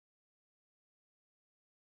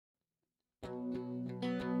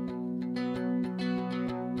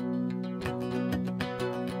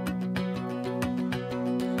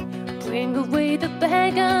Bring away the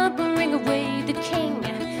beggar, bring away the king,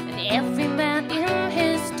 and every man in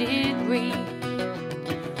his degree.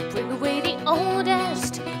 Bring away the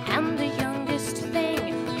oldest and the youngest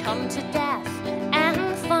thing, come to death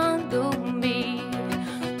and follow me.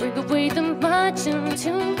 Bring away the merchant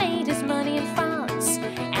who made his money in France,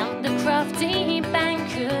 and the crafty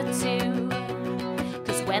banker too.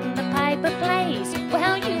 'Cause when the piper plays,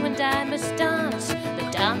 well, you and I must dance, the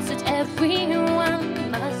dance that everyone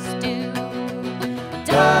must do.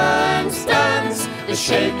 Dance, dance, the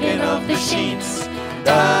shaking of the sheets.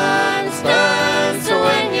 Dance, dance,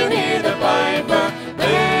 when you hear the piper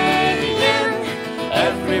playing.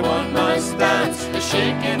 Everyone must dance, the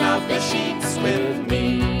shaking of the sheets with me.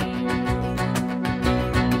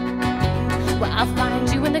 Well, I'll find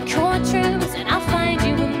you in the courtrooms, and I'll find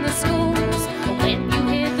you in the schools, when you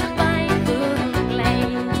hear the Bible play.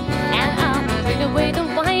 And I'll bring away the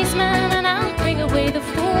wise men, and I'll bring away the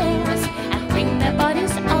fools, and bring their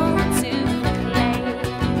bodies all to play.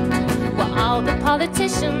 Well, all the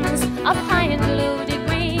politicians of high and low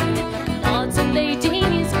degree, lords and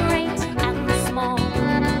ladies, great and small,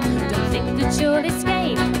 don't think that you'll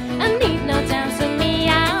escape, and need no dance with me.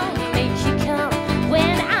 I'll make you come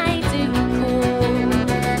when I do call.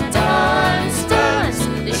 Dance, dance,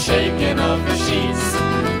 the shaking of the sheets.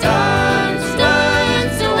 Dance,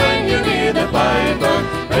 dance, when you hear the Bible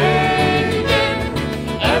playing.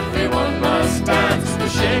 Everyone must dance, the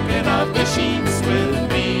shaking of the sheets with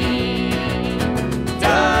me.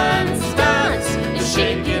 Dance, dance, the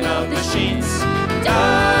shaking of the sheets.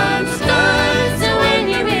 Dance, dance, when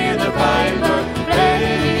you hear the Bible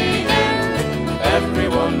playing.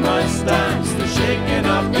 Everyone must dance, the shaking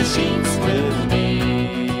of the sheets with me.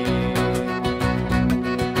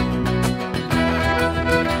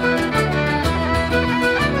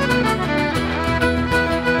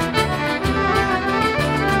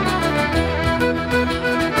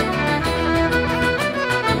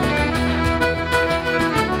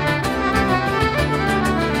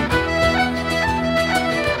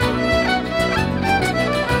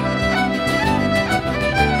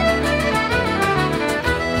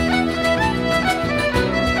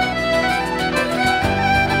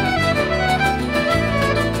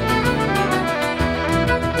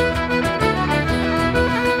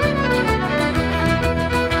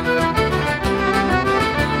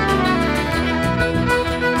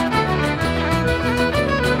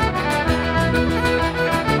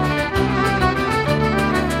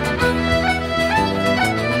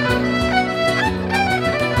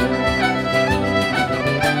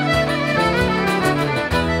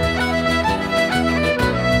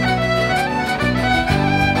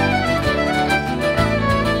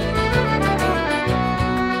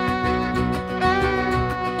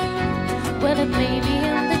 Well, it may be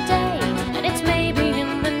in the day, and it's maybe in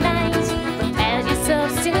the night. Prepare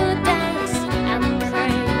yourselves to dance and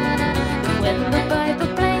pray. But when the Bible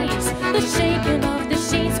plays, the shaking